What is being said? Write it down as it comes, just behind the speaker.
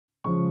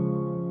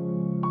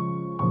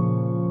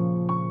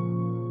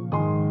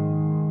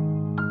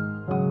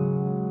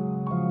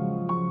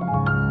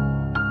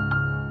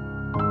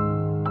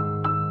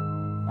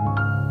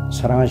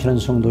사랑하시는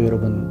성도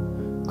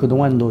여러분,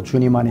 그동안도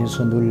주님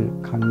안에서 늘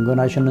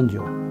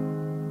강건하셨는지요?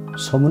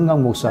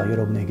 서문강 목사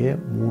여러분에게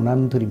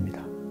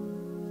문안드립니다.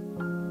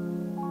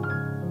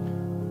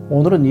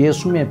 오늘은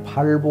예수님의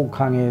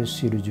팔복강의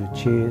시리즈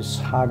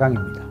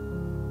제4강입니다.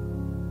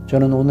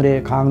 저는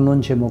오늘의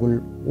강론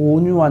제목을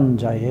온유한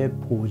자의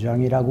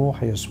보장이라고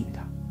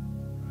하였습니다.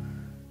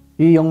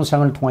 이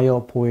영상을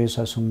통하여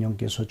보혜사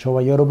성령께서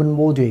저와 여러분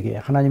모두에게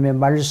하나님의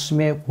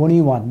말씀의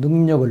권위와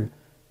능력을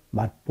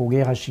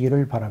맛보게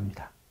하시기를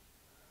바랍니다.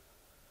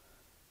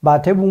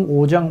 마태복음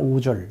 5장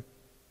 5절,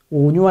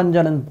 온유한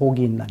자는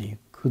복이 있나니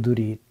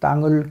그들이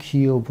땅을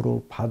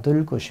기업으로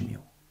받을 것이며,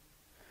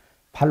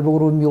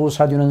 팔복으로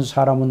묘사되는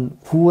사람은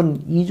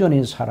구원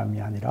이전의 사람이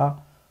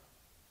아니라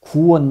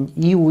구원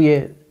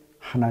이후의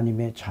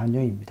하나님의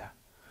자녀입니다.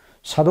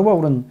 사도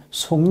바울은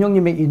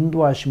성령님의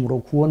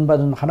인도하심으로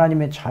구원받은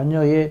하나님의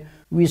자녀의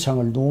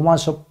위상을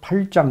로마서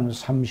 8장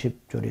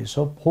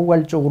 30절에서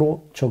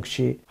포괄적으로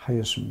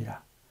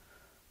적시하였습니다.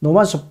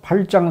 로마서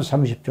 8장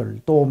 30절,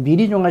 또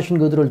미리 정하신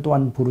그들을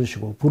또한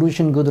부르시고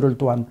부르신 그들을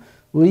또한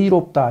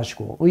의롭다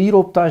하시고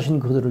의롭다 하신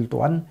그들을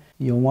또한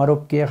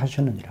영화롭게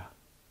하셨느니라.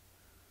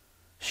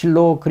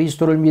 실로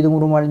그리스도를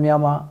믿음으로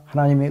말미암아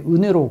하나님의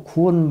은혜로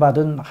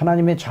구원받은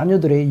하나님의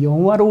자녀들의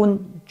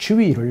영화로운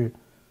지위를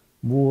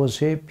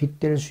무엇에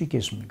빗댈 수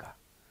있겠습니까?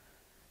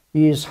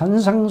 이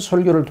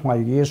산상설교를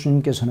통하여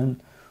예수님께서는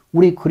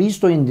우리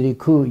그리스도인들이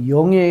그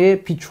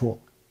영예에 비추어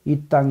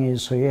이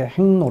땅에서의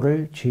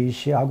행로를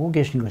제시하고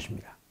계신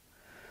것입니다.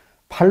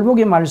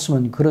 팔복의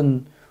말씀은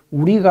그런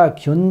우리가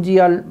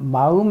견지할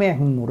마음의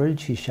행로를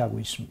제시하고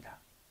있습니다.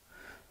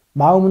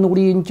 마음은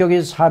우리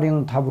인격의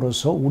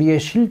사령탑으로서 우리의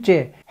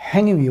실제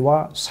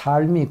행위와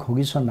삶이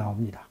거기서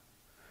나옵니다.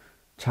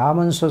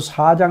 잠언서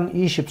 4장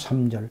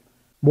 23절,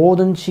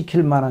 모든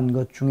지킬 만한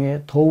것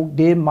중에 더욱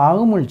내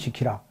마음을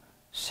지키라.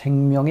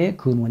 생명의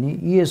근원이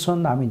이에서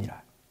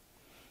남이니라.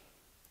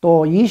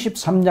 또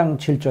 23장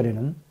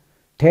 7절에는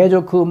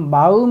대저 그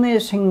마음의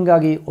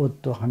생각이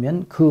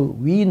어떠하면 그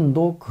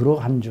위인도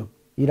그러한즉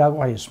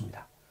이라고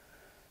하였습니다.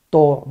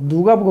 또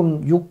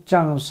누가복음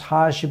 6장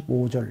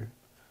 45절,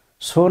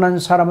 선한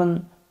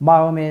사람은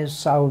마음에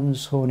쌓은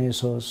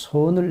선에서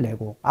선을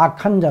내고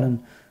악한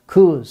자는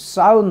그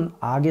쌓은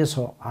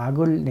악에서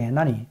악을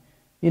내나니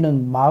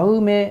이는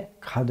마음에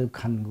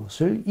가득한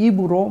것을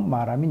입으로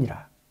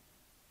말함이니라.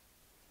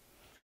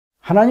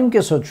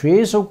 하나님께서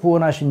죄에서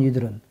구원하신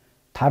이들은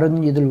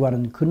다른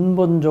이들과는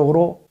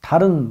근본적으로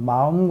다른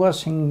마음과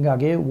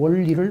생각의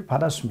원리를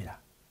받았습니다.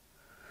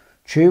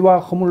 죄와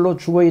허물로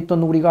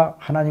죽어있던 우리가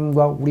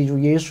하나님과 우리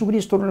주 예수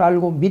그리스도를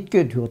알고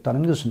믿게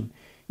되었다는 것은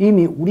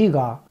이미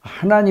우리가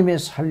하나님의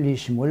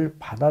살리심을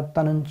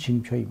받았다는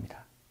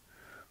징표입니다.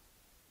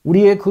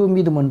 우리의 그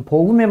믿음은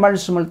복음의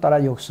말씀을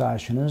따라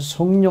역사하시는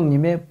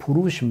성령님의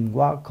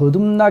부르심과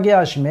거듭나게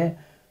하심의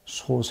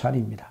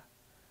소산입니다.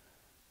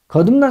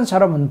 거듭난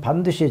사람은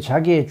반드시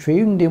자기의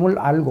죄인됨을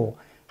알고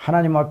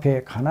하나님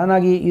앞에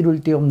가난하기 이를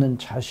데 없는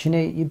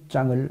자신의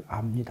입장을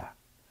압니다.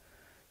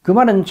 그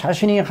말은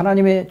자신이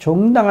하나님의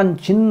정당한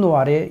진노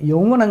아래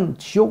영원한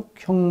지옥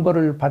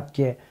형벌을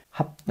받기에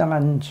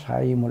합당한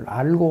자임을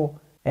알고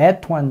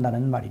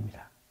애통한다는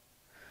말입니다.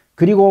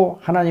 그리고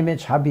하나님의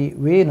자비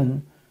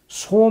외에는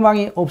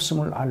소망이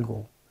없음을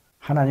알고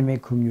하나님의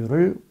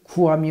긍휼을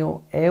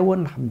구하며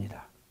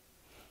애원합니다.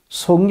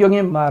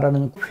 성경에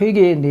말하는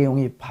회개의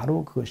내용이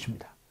바로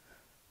그것입니다.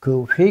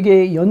 그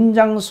회개의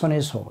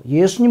연장선에서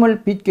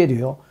예수님을 믿게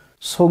되어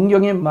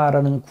성경에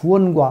말하는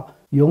구원과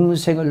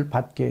영생을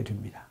받게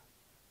됩니다.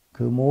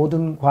 그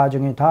모든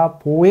과정에 다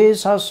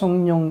보혜사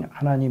성령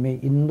하나님의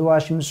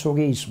인도하심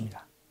속에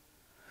있습니다.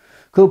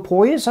 그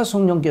보혜사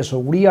성령께서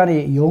우리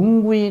안에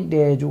영구히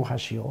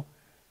내주하시어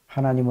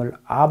하나님을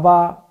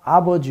아바,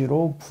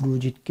 아버지로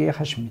부르짖게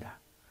하십니다.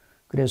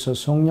 그래서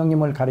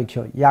성령님을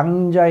가리켜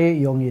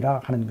양자의 영이라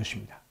하는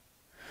것입니다.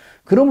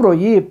 그러므로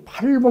이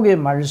팔복의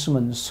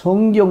말씀은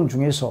성경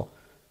중에서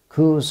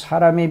그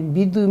사람의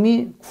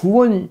믿음이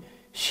구원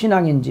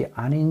신앙인지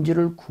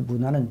아닌지를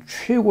구분하는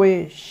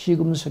최고의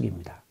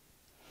시금석입니다.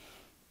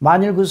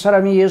 만일 그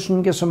사람이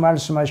예수님께서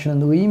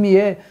말씀하시는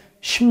의미의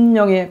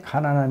심령의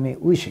가난함의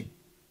의식,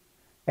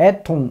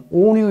 애통,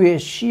 온유의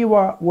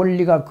시와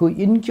원리가 그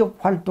인격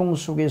활동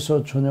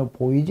속에서 전혀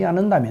보이지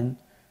않는다면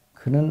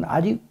그는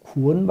아직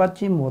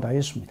구원받지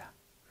못하였습니다.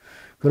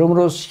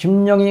 그러므로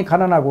심령이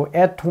가난하고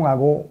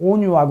애통하고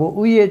온유하고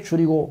의에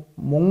줄이고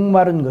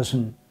목마른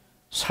것은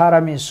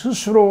사람이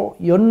스스로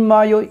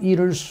연마하여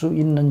이룰 수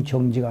있는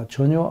경지가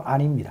전혀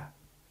아닙니다.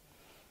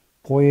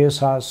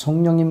 보혜사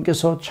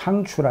성령님께서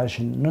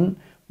창출하시는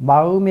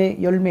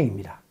마음의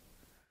열매입니다.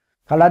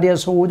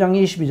 갈라디아서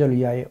 5장 22절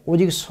이하에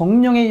오직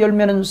성령의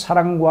열매는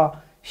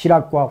사랑과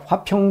희락과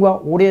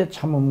화평과 오래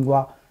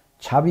참음과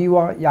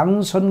자비와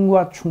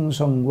양선과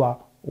충성과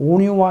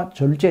온유와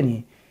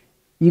절제니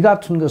이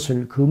같은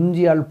것을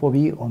금지할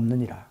법이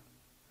없느니라.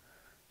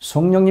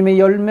 성령님의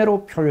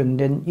열매로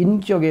표현된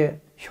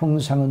인격의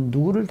형상은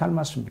누구를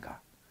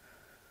닮았습니까?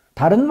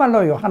 다른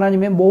말로요,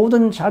 하나님의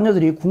모든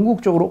자녀들이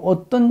궁극적으로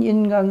어떤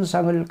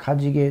인간상을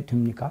가지게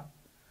됩니까?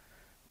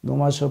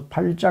 로마서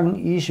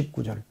 8장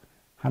 29절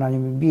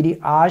하나님이 미리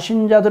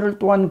아신 자들을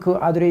또한 그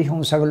아들의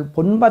형상을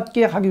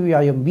본받게 하기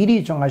위하여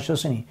미리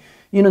정하셨으니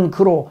이는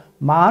그로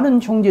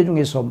많은 형제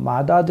중에서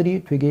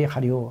맏아들이 되게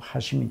하려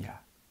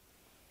하심이니라.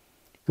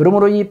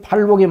 그러므로 이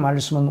팔복의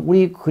말씀은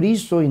우리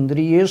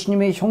그리스도인들이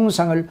예수님의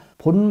형상을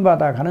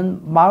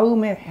본받아가는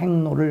마음의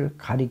행로를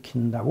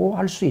가리킨다고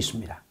할 수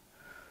있습니다.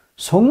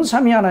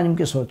 성삼위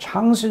하나님께서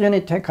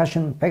창세전에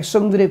택하신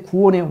백성들의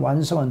구원의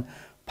완성은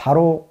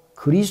바로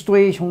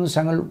그리스도의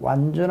형상을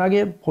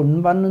완전하게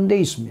본받는 데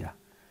있습니다.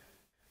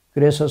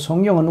 그래서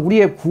성경은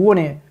우리의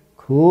구원의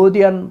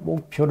거대한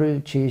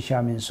목표를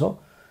제시하면서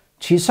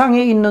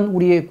지상에 있는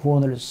우리의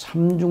구원을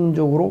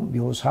삼중적으로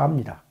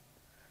묘사합니다.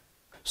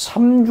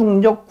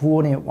 삼중적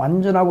구원의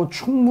완전하고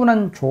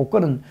충분한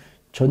조건은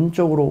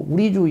전적으로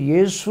우리 주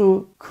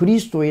예수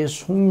그리스도의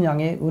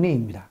속량의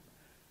은혜입니다.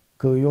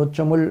 그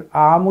요점을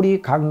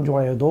아무리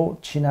강조하여도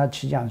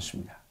지나치지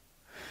않습니다.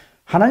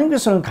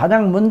 하나님께서는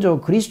가장 먼저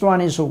그리스도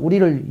안에서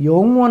우리를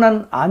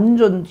영원한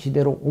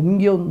안전지대로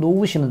옮겨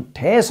놓으시는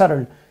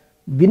대사를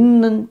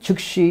믿는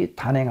즉시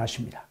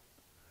단행하십니다.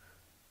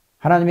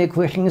 하나님의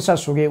그 행사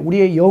속에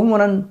우리의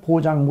영원한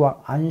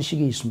보장과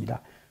안식이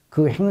있습니다.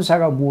 그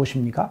행사가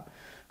무엇입니까?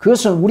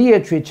 그것은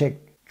우리의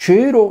죄책,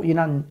 죄로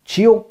인한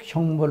지옥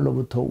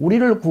형벌로부터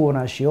우리를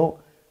구원하시어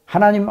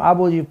하나님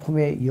아버지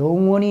품에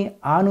영원히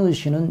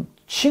안으시는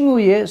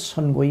칭의의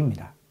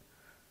선고입니다.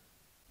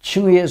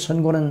 칭의의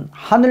선고는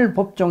하늘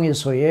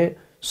법정에서의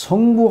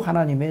성부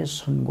하나님의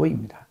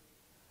선고입니다.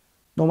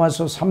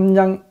 로마서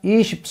 3장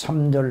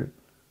 23절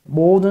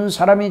모든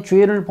사람이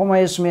죄를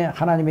범하였음에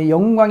하나님의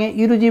영광에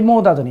이르지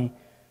못하더니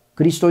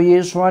그리스도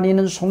예수 안에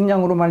있는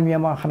속량으로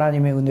말미암아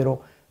하나님의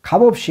은혜로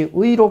값없이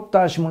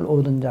의롭다 하심을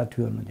얻은 자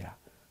되었느니라.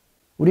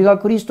 우리가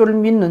그리스도를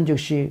믿는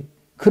즉시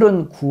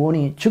그런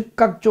구원이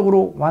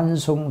즉각적으로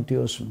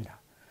완성되었습니다.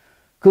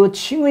 그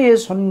칭의의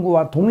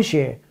선고와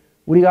동시에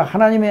우리가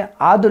하나님의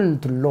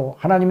아들들로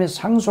하나님의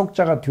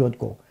상속자가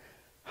되었고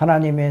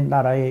하나님의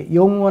나라의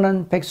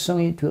영원한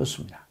백성이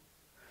되었습니다.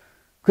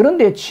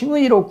 그런데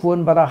칭의로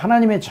구원받아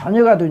하나님의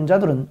자녀가 된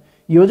자들은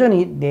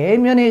여전히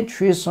내면의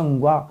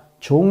죄성과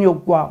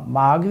정욕과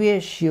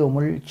마귀의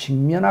시험을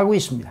직면하고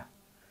있습니다.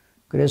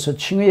 그래서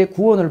칭의의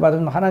구원을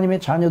받은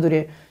하나님의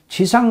자녀들의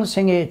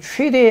지상생의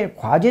최대의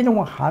과제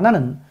중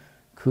하나는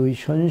그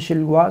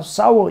현실과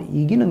싸워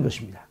이기는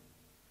것입니다.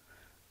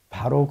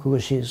 바로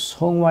그것이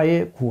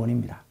성화의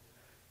구원입니다.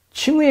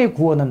 칭의의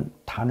구원은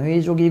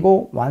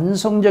단회적이고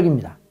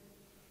완성적입니다.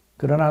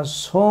 그러나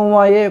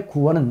성화의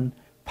구원은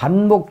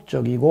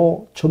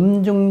반복적이고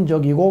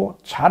점증적이고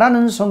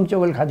잘하는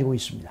성격을 가지고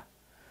있습니다.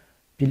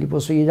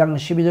 빌립보서 2장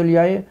 12절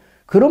이하에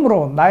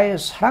그러므로 나의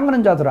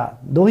사랑하는 자들아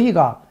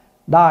너희가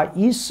나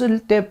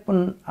있을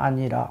때뿐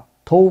아니라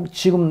더욱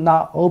지금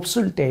나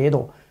없을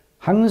때에도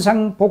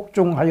항상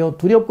복종하여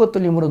두렵고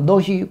떨림으로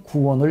너희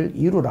구원을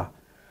이루라.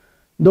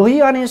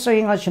 너희 안에서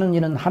행하시는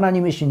이는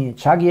하나님이시니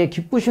자기의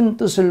기쁘신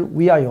뜻을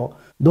위하여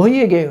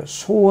너희에게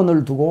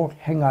소원을 두고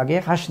행하게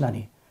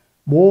하시나니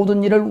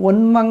모든 일을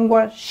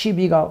원망과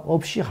시비가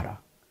없이 하라.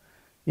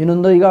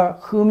 이는 너희가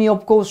흠이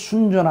없고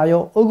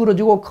순전하여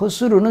어그러지고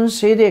거스르는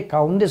세대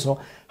가운데서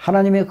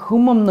하나님의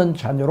흠없는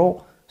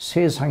자녀로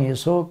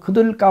세상에서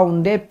그들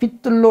가운데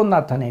빛들로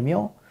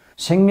나타내며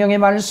생명의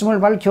말씀을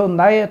밝혀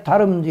나의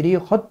다름질이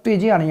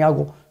헛되지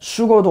아니하고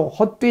수고도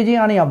헛되지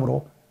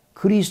아니하므로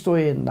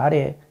그리스도의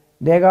날에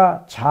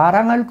내가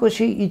자랑할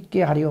것이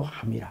있게 하려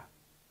함이라.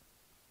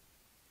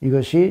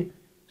 이것이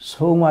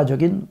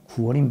성화적인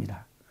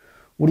구원입니다.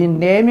 우리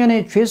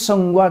내면의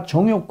죄성과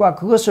정욕과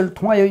그것을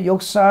통하여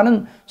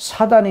역사하는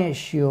사단의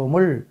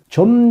시험을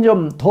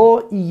점점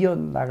더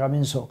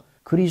이겨나가면서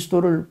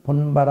그리스도를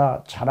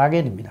본받아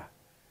자라게 됩니다.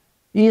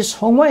 이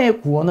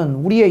성화의 구원은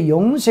우리의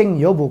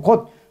영생 여부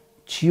곧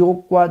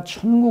지옥과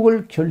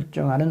천국을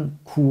결정하는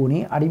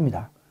구원이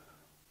아닙니다.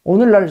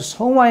 오늘날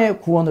성화의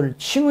구원을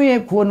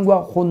칭의의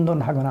구원과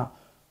혼돈하거나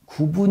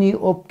구분이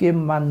없게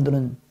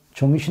만드는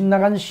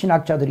정신나간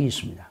신학자들이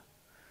있습니다.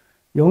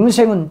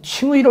 영생은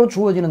칭의로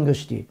주어지는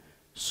것이지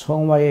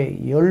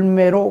성화의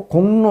열매로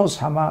공로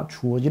삼아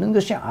주어지는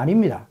것이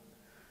아닙니다.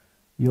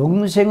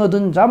 영생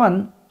얻은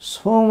자만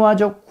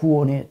성화적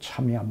구원에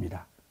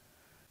참여합니다.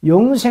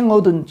 영생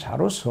얻은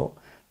자로서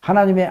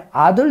하나님의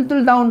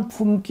아들들다운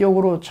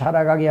품격으로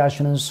자라가게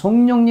하시는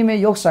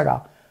성령님의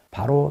역사가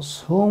바로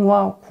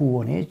성화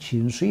구원의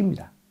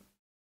진수입니다.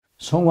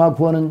 성화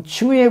구원은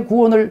칭의의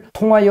구원을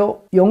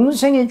통하여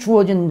영생에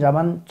주어진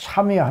자만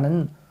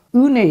참여하는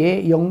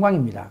은혜의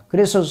영광입니다.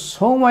 그래서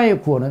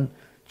성화의 구원은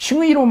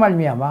칭의로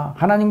말미암아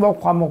하나님과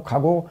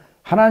화목하고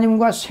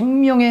하나님과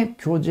생명의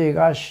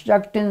교제가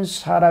시작된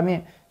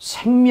사람의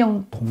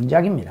생명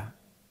동작입니다.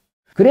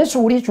 그래서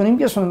우리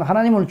주님께서는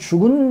하나님을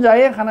죽은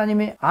자의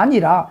하나님이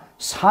아니라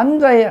산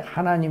자의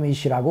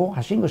하나님이시라고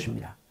하신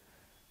것입니다.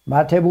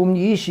 마태복음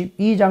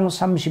 22장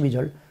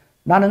 32절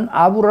나는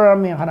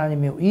아브라함의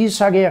하나님이요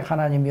이삭의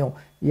하나님이요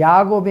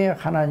야곱의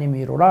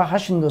하나님이로라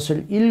하신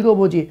것을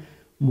읽어보지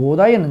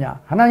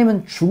못하였느냐.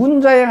 하나님은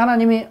죽은 자의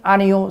하나님이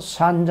아니요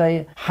산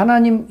자의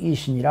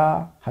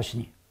하나님이시니라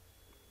하시니.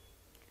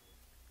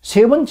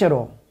 세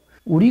번째로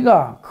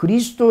우리가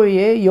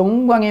그리스도의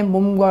영광의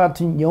몸과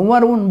같은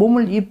영화로운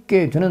몸을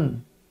입게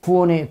되는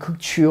구원의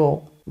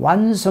극치요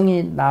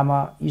완성이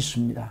남아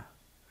있습니다.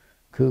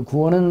 그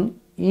구원은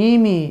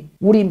이미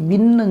우리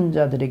믿는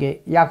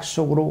자들에게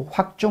약속으로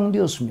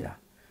확정되었습니다.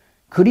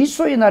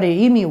 그리스도의 날에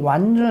이미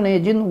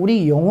완전해진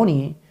우리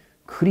영혼이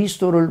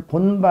그리스도를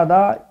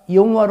본받아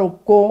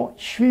영화롭고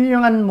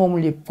신령한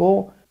몸을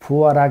입고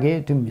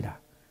부활하게 됩니다.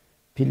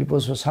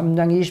 빌립보서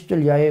 3장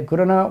 20절 이하에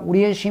그러나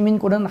우리의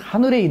시민권은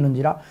하늘에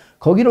있는지라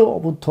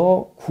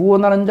거기로부터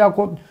구원하는 자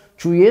곧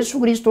주 예수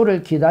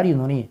그리스도를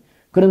기다리노니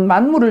그는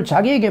만물을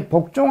자기에게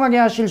복종하게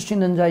하실 수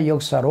있는 자의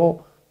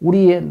역사로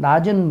우리의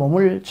낮은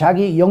몸을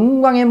자기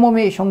영광의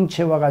몸의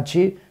형체와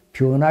같이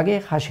변하게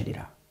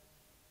하시리라.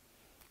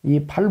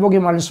 이 팔복의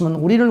말씀은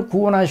우리를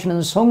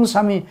구원하시는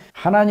성삼위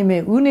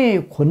하나님의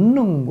은혜의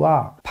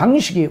권능과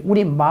방식이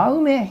우리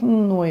마음의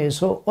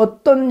행로에서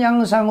어떤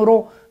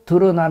양상으로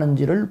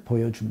드러나는지를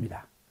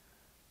보여줍니다.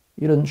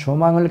 이런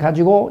소망을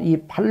가지고 이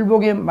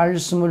팔복의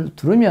말씀을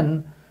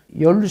들으면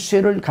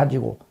열쇠를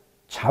가지고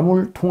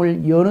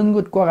자물통을 여는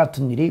것과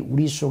같은 일이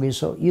우리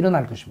속에서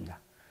일어날 것입니다.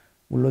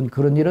 물론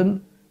그런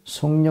일은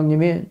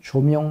성령님의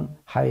조명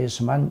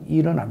하에서만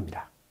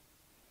일어납니다.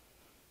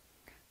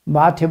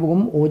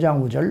 마태복음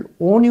 5장 5절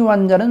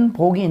온유한 자는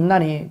복이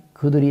있나니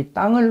그들이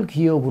땅을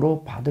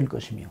기업으로 받을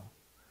것이며,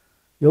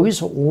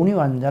 여기서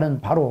온유한 자는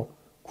바로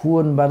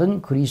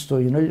구원받은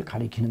그리스도인을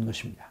가리키는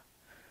것입니다.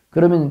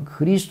 그러면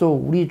그리스도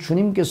우리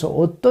주님께서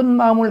어떤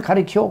마음을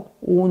가리켜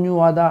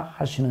온유하다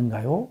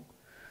하시는가요?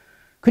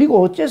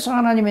 그리고 어째서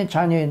하나님의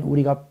자녀인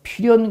우리가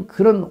필연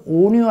그런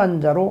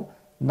온유한 자로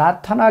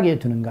나타나게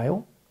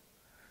되는가요?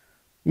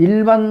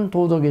 일반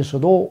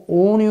도덕에서도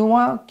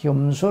온유와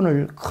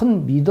겸손을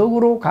큰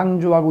미덕으로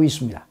강조하고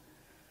있습니다.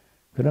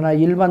 그러나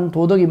일반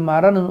도덕이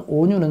말하는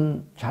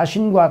온유는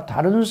자신과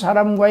다른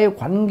사람과의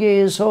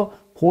관계에서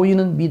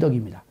보이는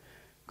미덕입니다.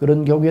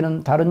 그런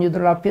경우에는 다른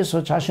이들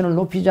앞에서 자신을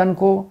높이지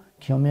않고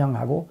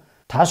겸양하고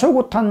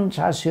다소곳한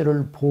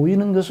자세를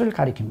보이는 것을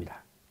가리킵니다.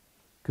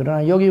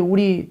 그러나 여기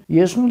우리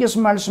예수님께서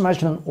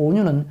말씀하시는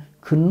온유는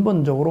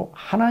근본적으로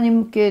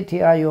하나님께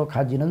대하여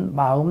가지는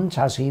마음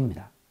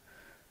자세입니다.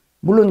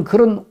 물론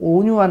그런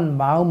온유한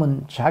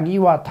마음은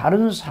자기와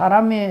다른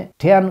사람에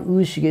대한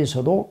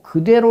의식에서도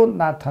그대로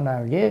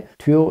나타나게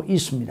되어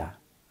있습니다.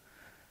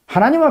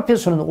 하나님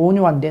앞에서는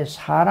온유한데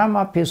사람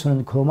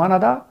앞에서는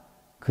거만하다?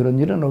 그런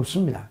일은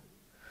없습니다.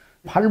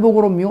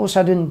 팔복으로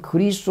묘사된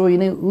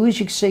그리스도인의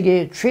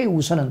의식세계의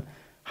최우선은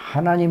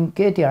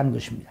하나님께 대한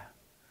것입니다.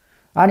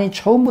 아니,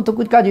 처음부터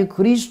끝까지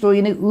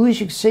그리스도인의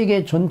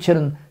의식세계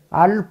전체는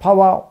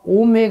알파와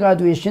오메가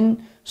되신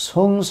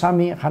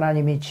성삼위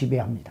하나님이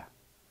지배합니다.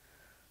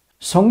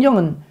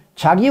 성경은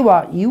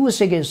자기와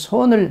이웃에게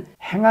선을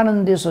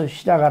행하는 데서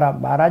시작하라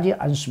말하지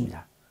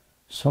않습니다.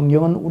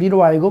 성경은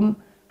우리로 하여금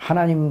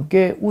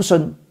하나님께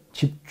우선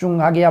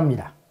집중하게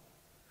합니다.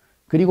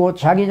 그리고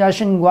자기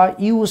자신과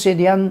이웃에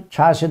대한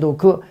자세도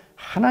그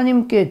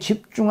하나님께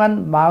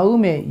집중한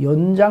마음의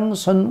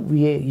연장선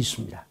위에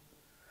있습니다.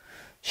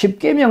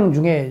 10계명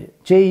중에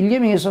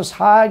제1계명에서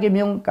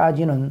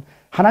 4계명까지는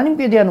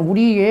하나님께 대한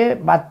우리의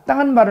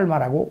마땅한 말을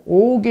말하고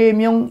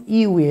 5계명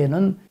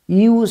이후에는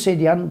이웃에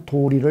대한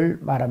도리를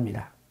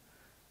말합니다.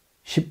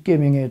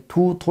 10계명의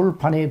두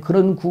돌판에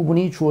그런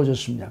구분이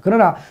주어졌습니다.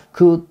 그러나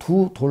그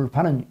두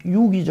돌판은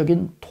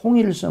유기적인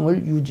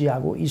통일성을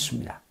유지하고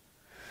있습니다.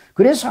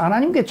 그래서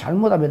하나님께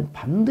잘못하면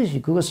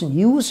반드시 그것은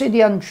이웃에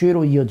대한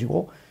죄로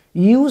이어지고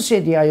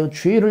이웃에 대하여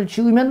죄를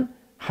지으면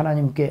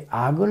하나님께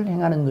악을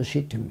행하는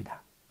것이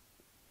됩니다.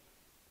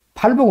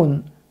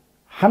 팔복은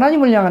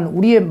하나님을 향한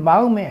우리의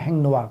마음의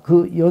행로와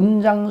그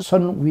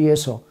연장선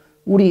위에서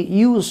우리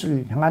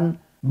이웃을 향한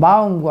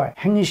마음과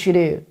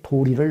행실의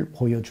도리를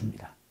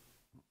보여줍니다.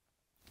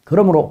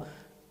 그러므로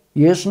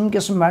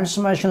예수님께서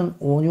말씀하시는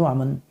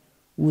온유함은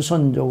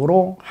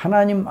우선적으로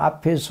하나님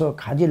앞에서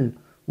가질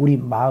우리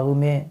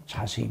마음의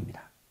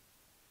자세입니다.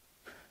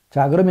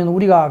 자, 그러면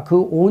우리가 그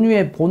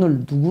온유의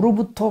본을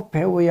누구로부터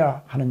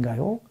배워야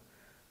하는가요?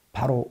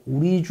 바로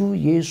우리 주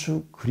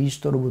예수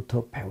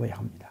그리스도로부터 배워야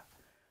합니다.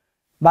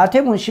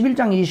 마태복음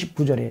 11장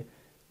 29절에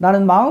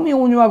나는 마음이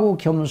온유하고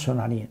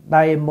겸손하니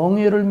나의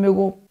멍에를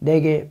메고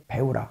내게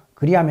배우라.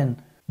 그리하면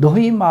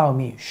너희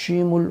마음이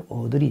쉼을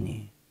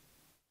얻으리니.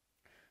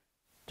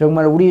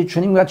 정말 우리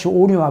주님같이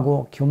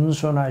온유하고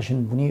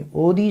겸손하신 분이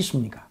어디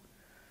있습니까?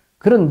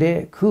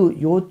 그런데 그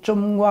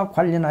요점과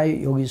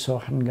관련하여 여기서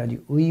한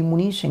가지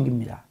의문이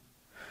생깁니다.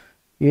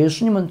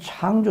 예수님은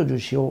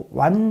창조주시오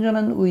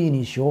완전한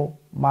의인이시오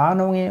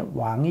만왕의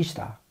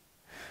왕이시다.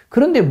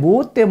 그런데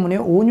무엇 때문에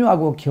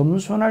온유하고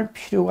겸손할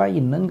필요가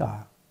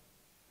있는가?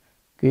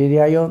 그에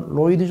대하여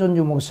로이드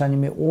존주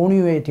목사님의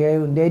온유에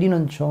대하여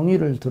내리는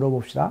정의를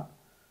들어봅시다.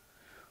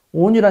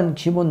 온유란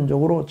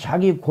기본적으로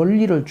자기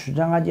권리를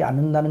주장하지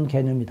않는다는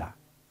개념이다.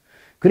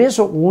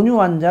 그래서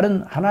온유한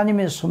자는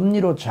하나님의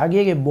섭리로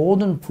자기에게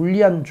모든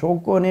불리한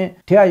조건에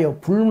대하여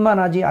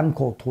불만하지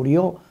않고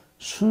도리어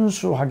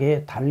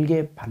순수하게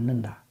달게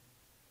받는다.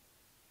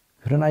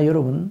 그러나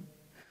여러분,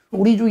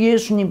 우리 주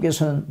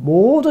예수님께서는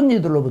모든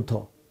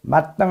이들로부터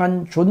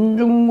마땅한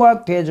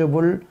존중과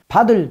대접을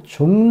받을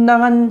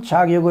정당한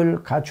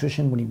자격을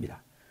갖추신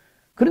분입니다.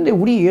 그런데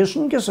우리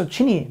예수님께서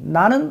친히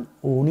나는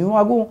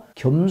온유하고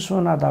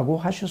겸손하다고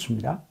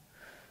하셨습니다.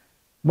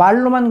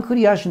 말로만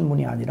그리하신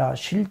분이 아니라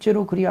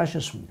실제로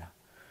그리하셨습니다.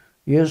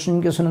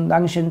 예수님께서는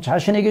당신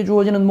자신에게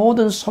주어지는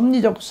모든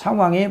섭리적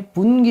상황에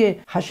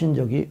분개하신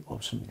적이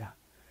없습니다.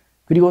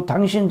 그리고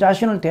당신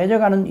자신을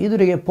대적하는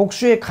이들에게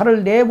복수의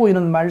칼을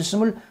내보이는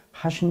말씀을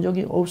하신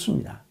적이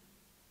없습니다.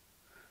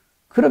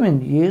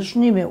 그러면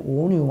예수님의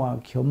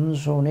온유와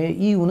겸손의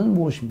이유는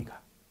무엇입니까?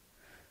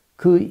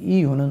 그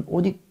이유는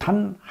오직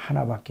단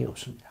하나밖에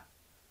없습니다.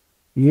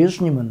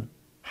 예수님은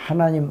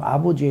하나님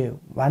아버지의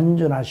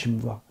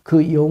완전하심과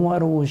그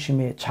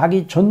영화로우심에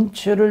자기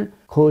전체를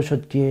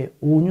거셨기에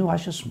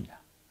온유하셨습니다.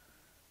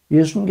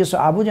 예수님께서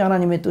아버지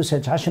하나님의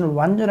뜻에 자신을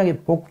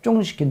완전하게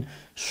복종시킨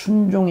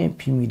순종의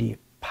비밀이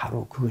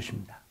바로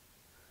그것입니다.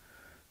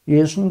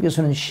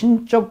 예수님께서는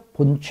신적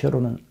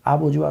본체로는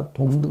아버지와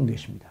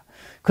동등되십니다.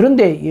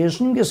 그런데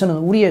예수님께서는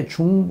우리의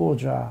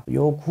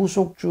중보자요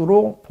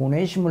구속주로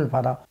보내심을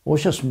받아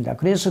오셨습니다.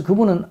 그래서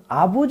그분은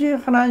아버지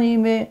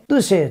하나님의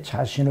뜻에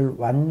자신을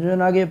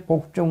완전하게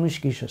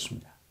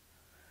복종시키셨습니다.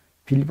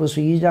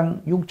 빌립보서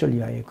 2장 6절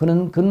이하에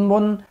그는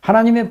근본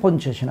하나님의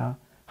본체시나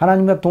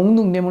하나님과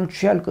동등됨을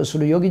취할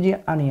것으로 여기지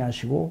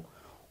아니하시고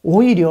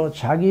오히려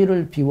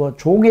자기를 비워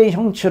종의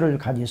형체를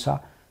가지사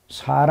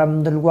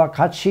사람들과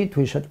같이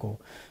되셨고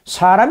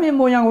사람의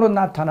모양으로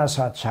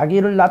나타나사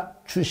자기를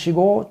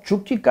낮추시고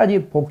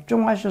죽기까지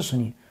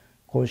복종하셨으니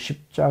곧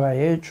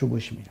십자가에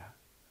죽으십니다.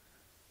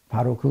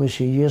 바로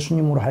그것이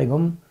예수님으로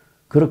하여금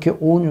그렇게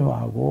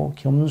온유하고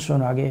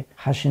겸손하게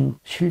하신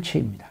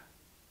실체입니다.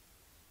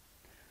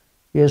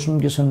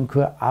 예수님께서는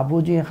그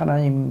아버지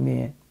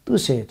하나님의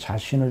뜻에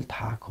자신을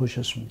다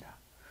거셨습니다.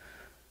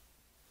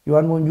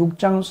 요한복음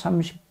 6장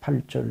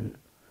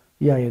 38절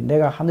이하에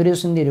내가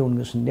하늘에서 내려온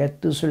것은 내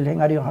뜻을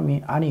행하려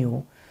함이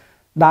아니요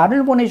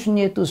나를 보내신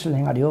이의 뜻을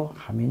행하려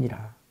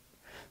함이니라.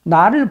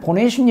 나를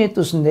보내신 이의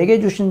뜻은 내게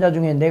주신 자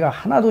중에 내가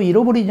하나도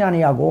잃어버리지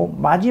아니하고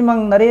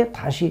마지막 날에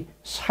다시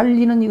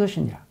살리는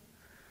이것이니라.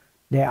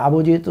 내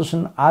아버지의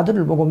뜻은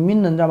아들을 보고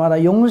믿는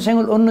자마다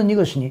영생을 얻는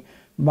이것이니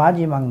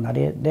마지막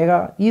날에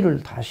내가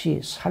이를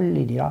다시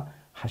살리리라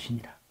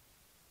하시니라.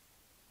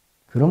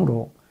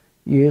 그러므로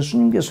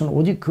예수님께서는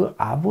오직 그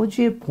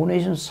아버지의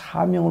보내신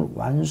사명을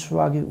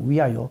완수하기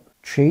위하여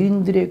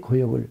죄인들의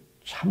거역을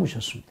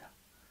참으셨습니다.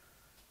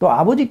 또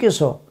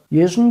아버지께서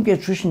예수님께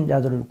주신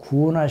자들을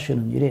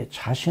구원하시는 일에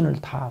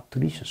자신을 다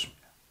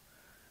들이셨습니다.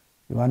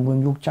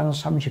 요한복음 6장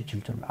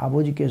 37절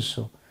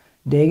아버지께서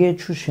내게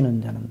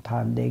주시는 자는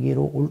다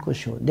내게로 올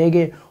것이요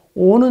내게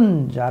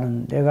오는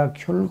자는 내가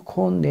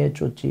결코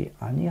내쫓지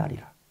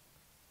아니하리라.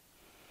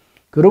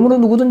 그러므로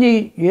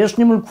누구든지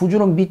예수님을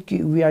구주로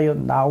믿기 위하여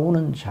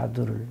나오는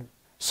자들을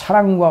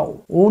사랑과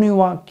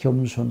온유와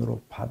겸손으로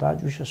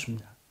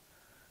받아주셨습니다.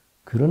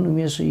 그런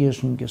의미에서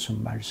예수님께서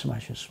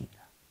말씀하셨습니다.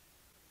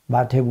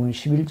 마태복음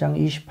 11장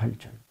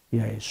 28절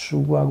이하에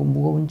수고하고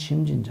무거운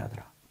짐진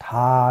자들아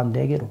다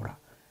내게로 오라.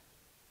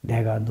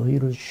 내가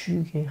너희를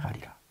쉬게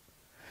하리라.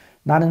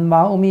 나는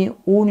마음이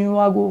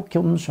온유하고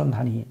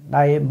겸손하니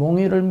나의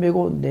몽에를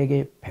메고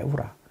내게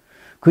배우라.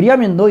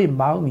 그리하면 너희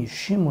마음이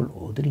쉼을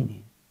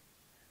얻으리니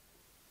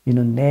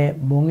이는 내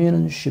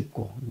몽에는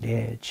쉽고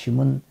내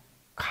짐은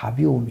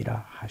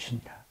가벼움이라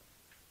하시니라.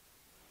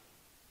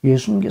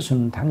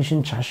 예수님께서는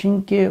당신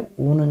자신께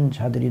오는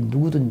자들이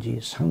누구든지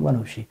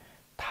상관없이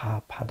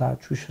다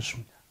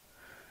받아주셨습니다.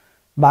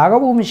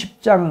 마가복음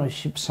 10장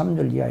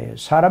 13절 이하에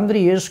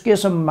사람들이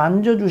예수께서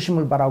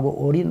만져주심을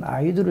바라고 어린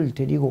아이들을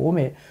데리고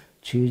오매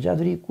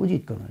제자들이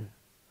꾸짖거늘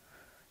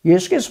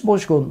예수께서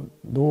보시고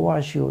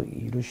노하시어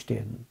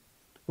이르시되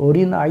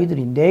어린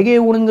아이들이 내게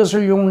오는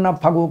것을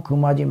용납하고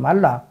금하지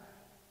말라.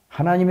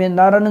 하나님의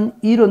나라는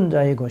이런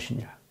자의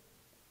것이니라.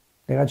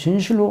 내가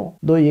진실로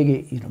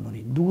너희에게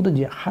이르노니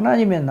누구든지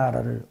하나님의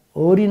나라를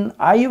어린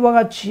아이와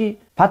같이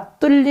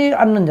받들지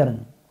않는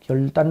자는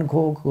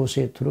결단코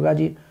그곳에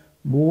들어가지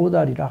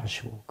못하리라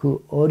하시고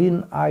그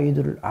어린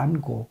아이들을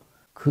안고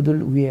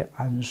그들 위에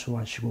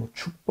안수하시고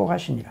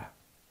축복하시니라.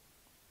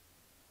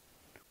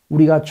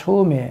 우리가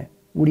처음에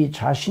우리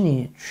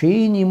자신이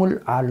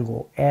죄인임을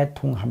알고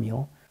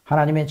애통하며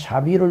하나님의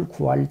자비를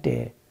구할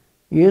때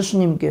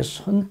예수님께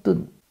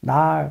선뜻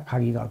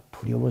나아가기가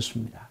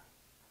두려웠습니다.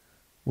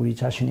 우리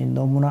자신이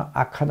너무나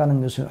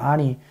악하다는 것을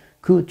아니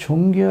그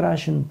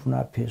정결하신 분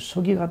앞에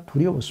서기가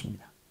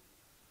두려웠습니다.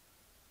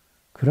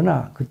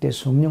 그러나 그때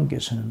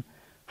성령께서는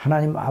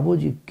하나님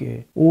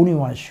아버지께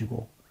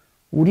온유하시고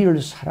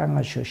우리를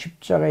사랑하시어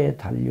십자가에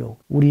달려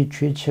우리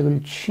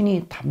죄책을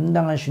친히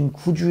담당하신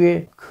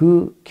구주의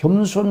그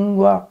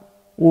겸손과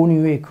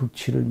온유의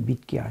극치를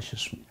믿게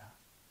하셨습니다.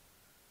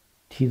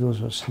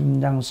 디도서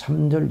 3장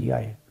 3절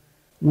이하에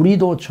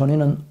우리도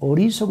전에는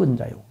어리석은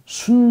자요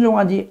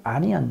순종하지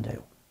아니한 자요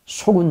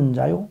속은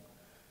자요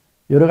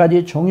여러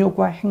가지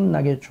정욕과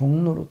행락의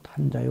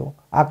종노릇한 자요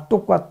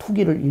악독과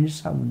투기를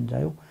일삼은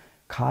자요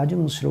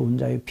가증스러운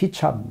자요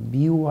피차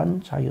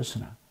미워한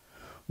자였으나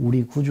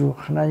우리 구주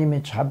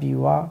하나님의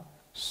자비와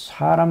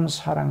사람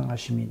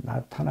사랑하심이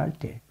나타날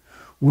때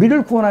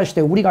우리를 구원하실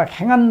때 우리가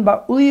행한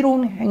바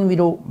의로운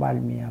행위로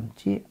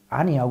말미암지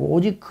아니하고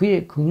오직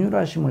그의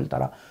긍휼하심을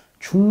따라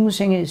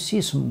중생의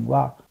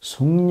씻음과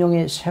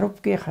성령의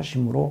새롭게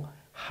하심으로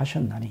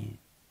하셨나니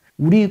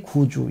우리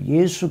구주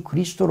예수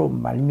그리스도로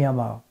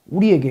말미암아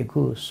우리에게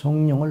그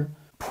성령을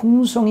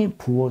풍성히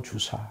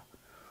부어주사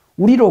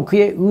우리로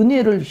그의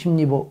은혜를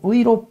힘입어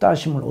의롭다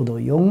하심을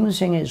얻어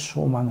영생의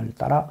소망을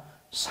따라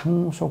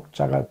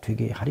상속자가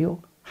되게 하려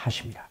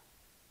하십니다.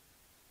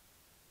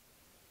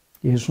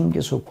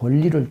 예수님께서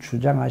권리를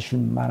주장하실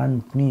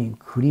만한 분이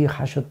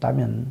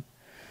그리하셨다면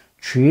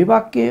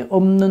죄밖에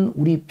없는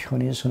우리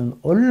편에서는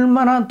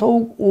얼마나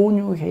더욱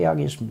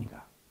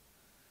온유해야겠습니까?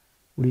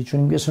 우리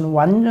주님께서는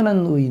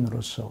완전한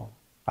의인으로서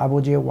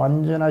아버지의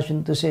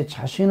완전하신 뜻에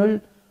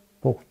자신을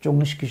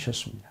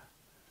복종시키셨습니다.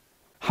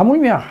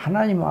 하물며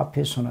하나님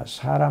앞에서나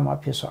사람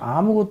앞에서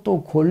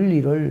아무것도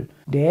권리를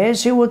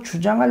내세워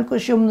주장할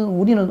것이 없는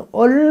우리는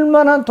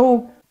얼마나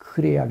더욱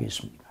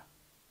그래야겠습니까?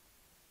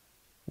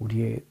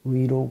 우리의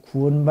의로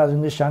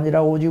구원받은 것이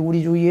아니라 오직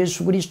우리 주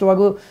예수 그리스도와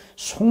그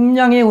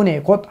속량의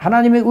은혜 곧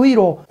하나님의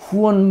의로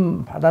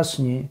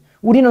구원받았으니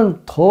우리는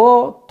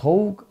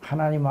더욱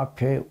하나님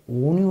앞에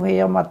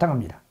온유해야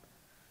마땅합니다.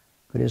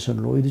 그래서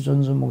로이드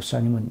존슨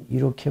목사님은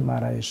이렇게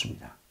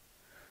말하였습니다.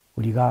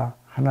 우리가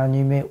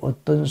하나님의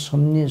어떤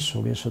섭리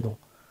속에서도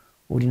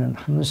우리는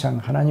항상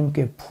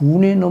하나님께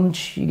분에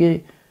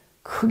넘치게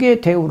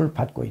크게 대우를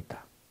받고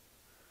있다.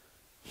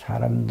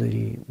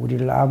 사람들이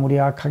우리를 아무리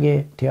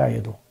악하게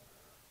대하여도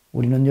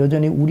우리는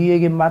여전히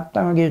우리에게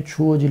마땅하게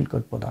주어질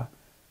것보다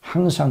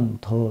항상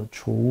더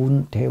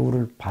좋은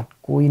대우를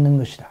받고 있는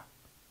것이다.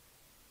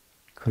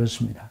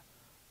 그렇습니다.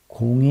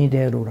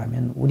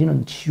 공의대로라면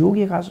우리는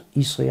지옥에 가서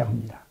있어야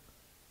합니다.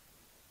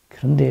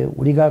 그런데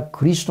우리가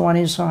그리스도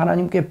안에서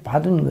하나님께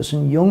받은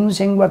것은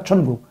영생과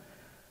천국,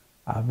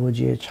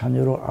 아버지의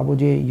자녀로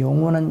아버지의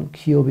영원한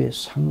기업의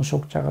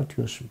상속자가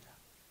되었습니다.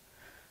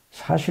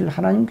 사실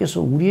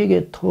하나님께서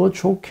우리에게 더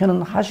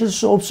좋게는 하실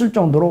수 없을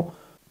정도로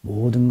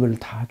모든 걸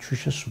다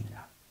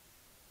주셨습니다.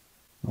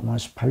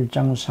 로마서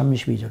 8장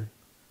 32절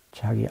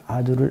자기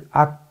아들을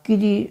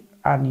아끼지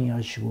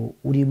아니하시고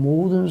우리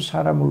모든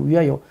사람을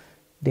위하여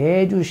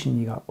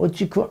내주시니가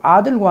어찌 그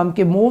아들과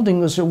함께 모든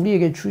것을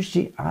우리에게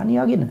주시지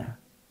아니하겠느냐.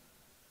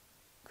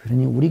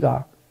 그러니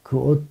우리가 그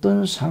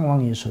어떤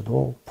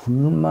상황에서도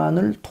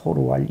불만을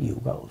토로할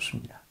이유가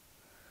없습니다.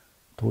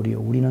 도리어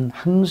우리는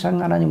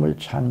항상 하나님을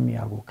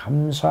찬미하고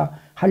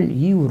감사할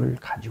이유를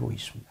가지고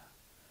있습니다.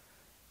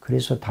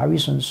 그래서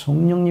다윗은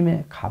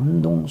성령님의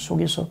감동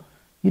속에서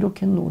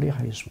이렇게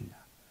노래하였습니다.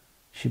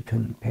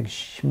 시편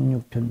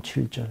 116편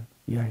 7절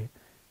이하에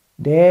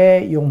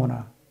내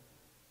영혼아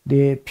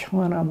내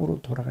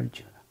평안함으로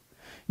돌아갈지어다.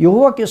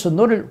 여호와께서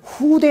너를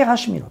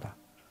후대하심이로다.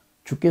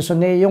 주께서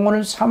내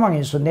영혼을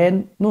사망에서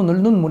내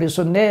눈을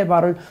눈물에서 내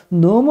발을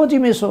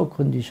넘어짐에서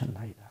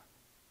건지셨나이다.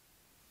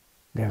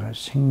 내가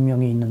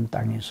생명이 있는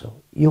땅에서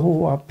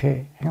여호와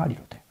앞에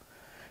행하리로다.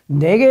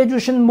 내게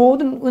주신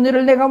모든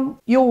은혜를 내가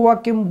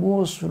여호와께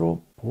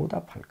무엇으로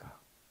보답할까?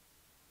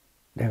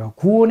 내가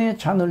구원의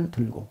잔을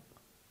들고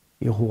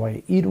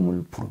여호와의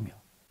이름을 부르며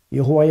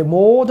여호와의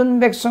모든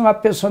백성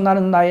앞에서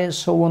나는 나의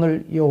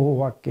서원을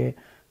여호와께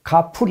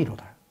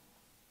갚으리로다.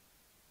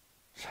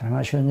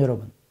 사랑하시는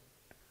여러분,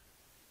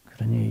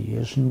 그러니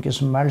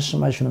예수님께서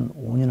말씀하시는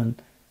온유는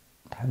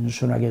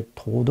단순하게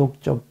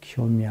도덕적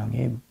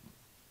겸양의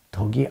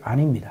덕이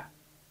아닙니다.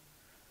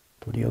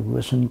 도리어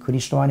그것은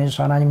그리스도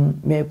안에서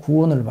하나님의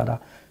구원을 받아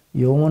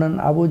영원한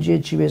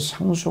아버지의 집의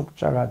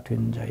상속자가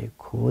된 자의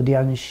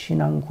거대한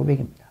신앙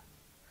고백입니다.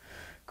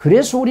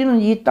 그래서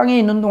우리는 이 땅에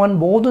있는 동안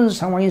모든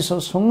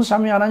상황에서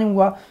성삼위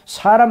하나님과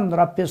사람들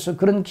앞에서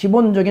그런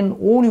기본적인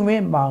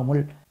온유의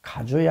마음을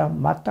가져야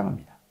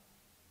마땅합니다.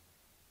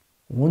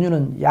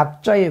 온유는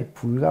약자의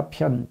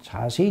불가피한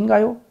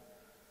자세인가요?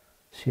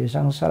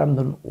 세상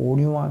사람들은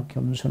온유와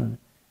겸손은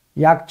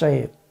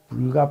약자의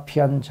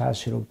불가피한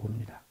자세로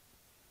봅니다.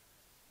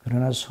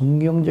 그러나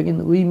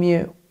성경적인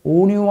의미의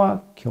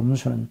온유와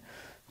겸손은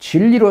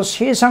진리로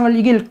세상을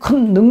이길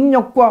큰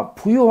능력과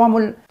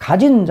부요함을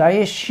가진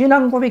자의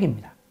신앙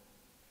고백입니다.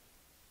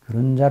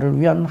 그런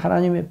자를 위한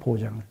하나님의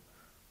보장을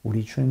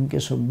우리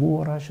주님께서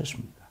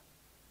무엇하셨습니까?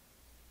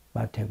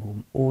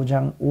 마태복음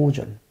 5장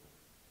 5절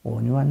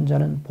온유한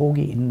자는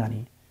복이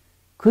있나니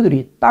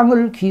그들이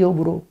땅을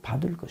기업으로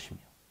받을 것이며,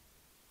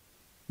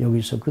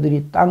 여기서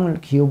그들이 땅을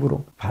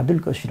기업으로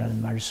받을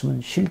것이라는 말씀은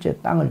실제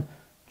땅을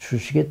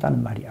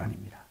주시겠다는 말이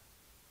아닙니다.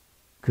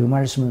 그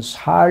말씀은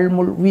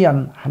삶을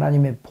위한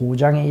하나님의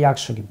보장의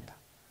약속입니다.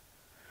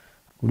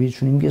 우리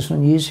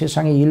주님께서는 이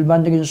세상의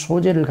일반적인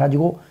소재를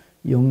가지고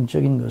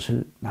영적인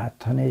것을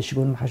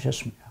나타내시곤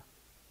하셨습니다.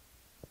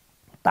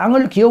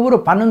 땅을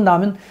기업으로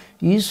받는다면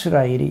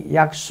이스라엘이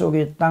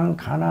약속의 땅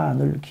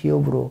가나안을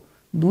기업으로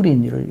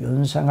누린 일을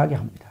연상하게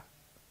합니다.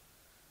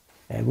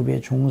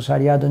 애굽에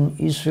종살이하던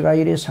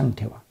이스라엘의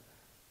상태와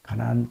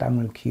가나안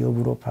땅을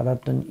기업으로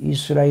받았던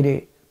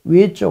이스라엘의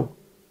외적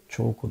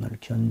조건을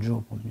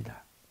견주어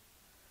봅니다.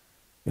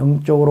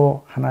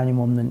 영적으로 하나님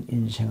없는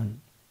인생은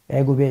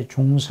애굽의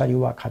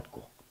종살이와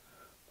같고,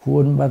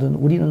 구원받은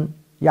우리는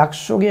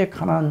약속의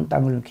가나안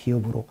땅을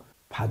기업으로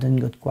받은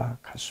것과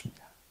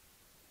같습니다.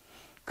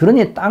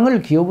 그러니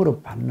땅을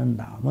기업으로 받는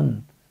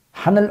다음은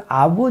하늘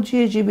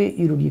아버지의 집에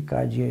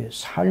이르기까지의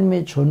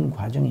삶의 전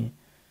과정이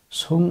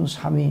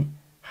성삼위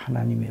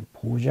하나님의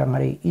보좌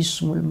아래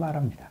있음을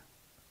말합니다.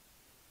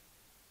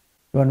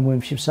 요한복음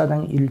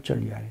 14장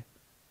 1절 이하에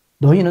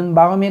너희는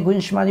마음에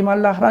근심하지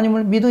말라.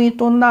 하나님을 믿으니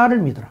또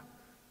나를 믿으라.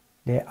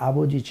 내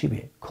아버지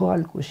집에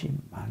거할 곳이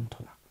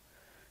많도다.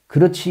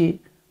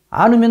 그렇지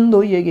않으면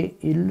너희에게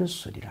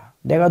일렀으리라.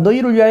 내가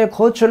너희를 위하여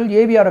거처를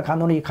예비하러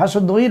가노니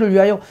가서 너희를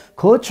위하여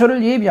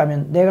거처를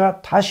예비하면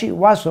내가 다시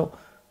와서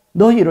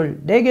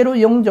너희를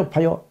내게로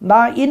영접하여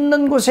나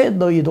있는 곳에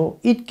너희도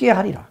있게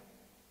하리라.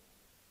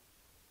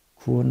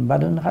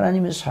 구원받은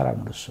하나님의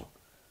사람으로서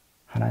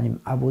하나님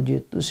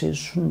아버지의 뜻에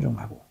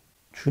순종하고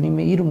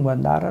주님의 이름과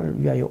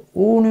나라를 위하여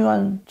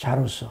온유한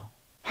자로서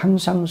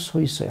항상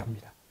서 있어야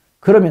합니다.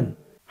 그러면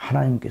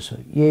하나님께서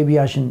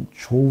예비하신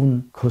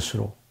좋은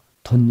것으로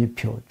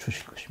덧입혀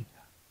주실 것입니다.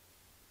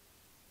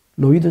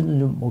 로이드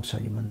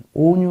목사님은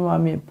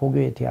온유함의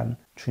복에 대한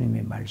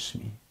주님의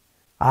말씀이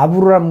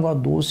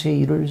아브라함과 롯의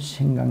일을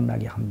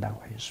생각나게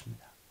한다고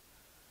하였습니다.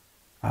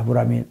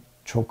 아브라함의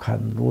조카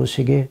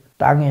롯에게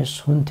땅의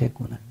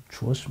선택권을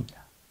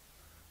주었습니다.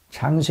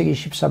 창세기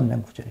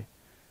 13장 9절에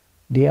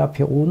내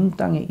앞에 온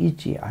땅에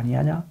있지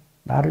아니하냐?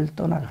 나를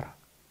떠나가라.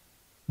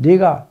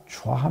 내가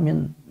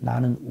좌하면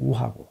나는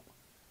우하고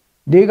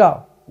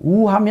내가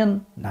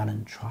우하면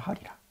나는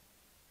좌하리라.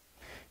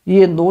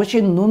 이에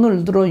롯이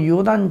눈을 들어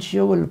요단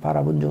지역을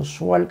바라본즉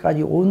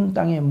수알까지 온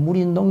땅에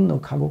물이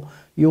넉넉하고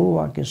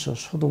여호와께서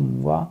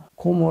소돔과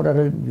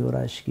고모라를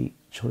멸하시기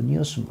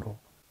전이었으므로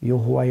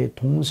여호와의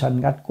동산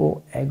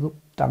같고 애굽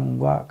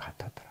땅과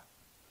같았더라.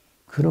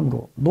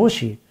 그러므로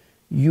롯이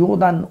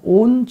요단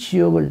온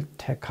지역을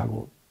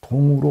택하고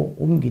동으로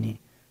옮기니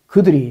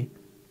그들이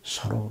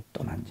서로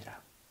떠난지라.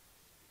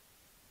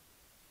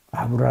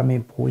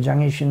 아브라함의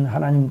보장이신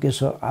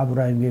하나님께서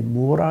아브라함에게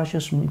무엇라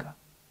하셨습니까?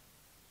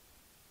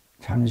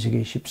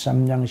 창세기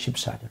 13장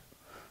 14절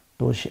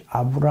롯이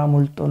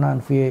아브라함을 떠난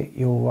후에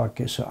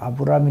여호와께서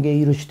아브라함에게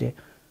이르시되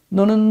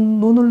너는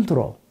눈을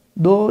들어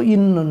너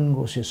있는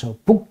곳에서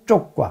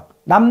북쪽과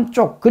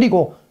남쪽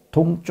그리고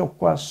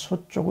동쪽과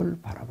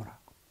서쪽을 바라보라.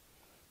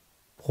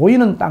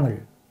 보이는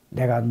땅을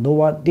내가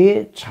너와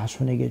네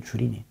자손에게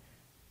주리니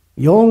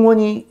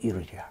영원히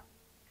이르리라.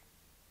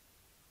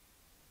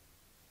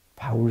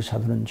 바울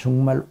사도는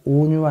정말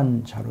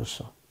온유한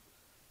자로서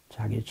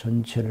자기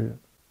전체를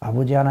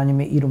아버지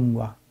하나님의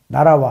이름과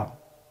나라와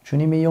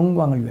주님의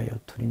영광을 위하여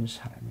드린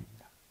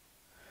사람입니다.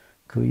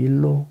 그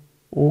일로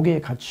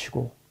옥에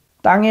갇히고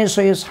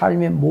땅에서의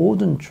삶의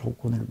모든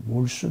조건을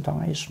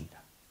몰수당하였습니다.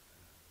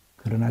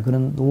 그러나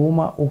그는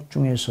로마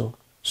옥중에서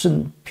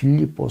쓴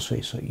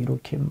빌립보서에서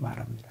이렇게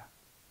말합니다.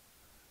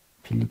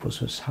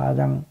 빌립보서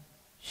 4장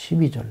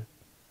 12절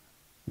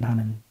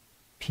나는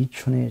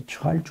비천에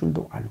처할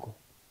줄도 알고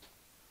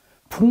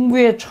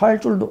풍부에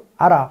처할 줄도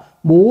알아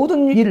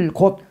모든 일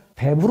곧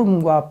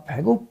배부름과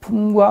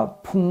배고픔과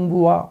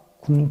풍부와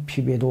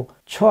궁핍에도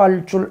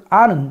처할 줄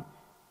아는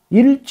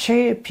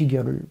일체의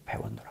비결을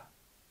배웠노라.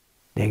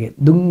 내게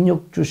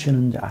능력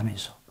주시는 자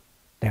안에서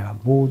내가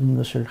모든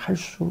것을 할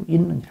수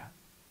있느니라.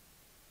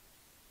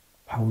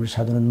 바울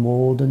사도는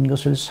모든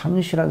것을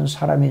상실한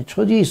사람의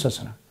처지에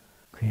있었으나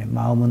그의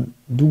마음은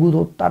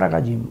누구도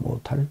따라가지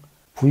못할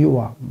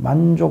부유와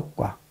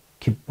만족과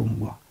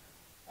기쁨과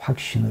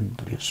확신을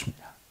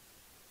누렸습니다.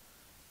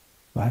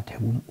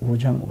 마태복음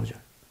 5장 5절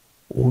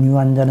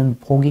온유한 자는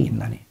복이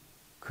있나니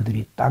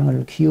그들이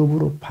땅을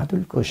기업으로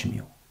받을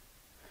것이며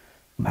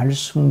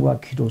말씀과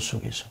기도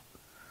속에서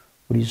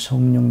우리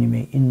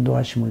성령님의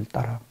인도하심을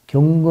따라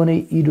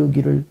경건에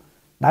이르기를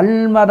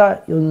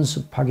날마다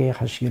연습하게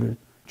하시기를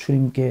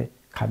주님께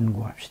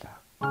간구합시다.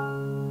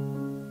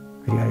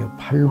 그리하여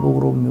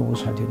팔복으로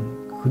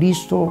묘사된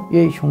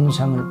그리스도의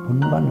형상을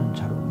본받는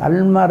자로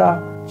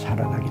날마다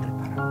자라나기를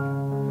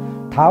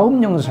바랍니다.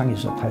 다음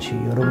영상에서 다시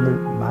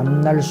여러분을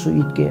만날 수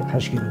있게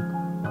하시기를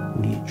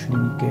우리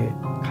주님께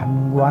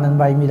간구하는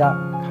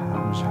바입니다.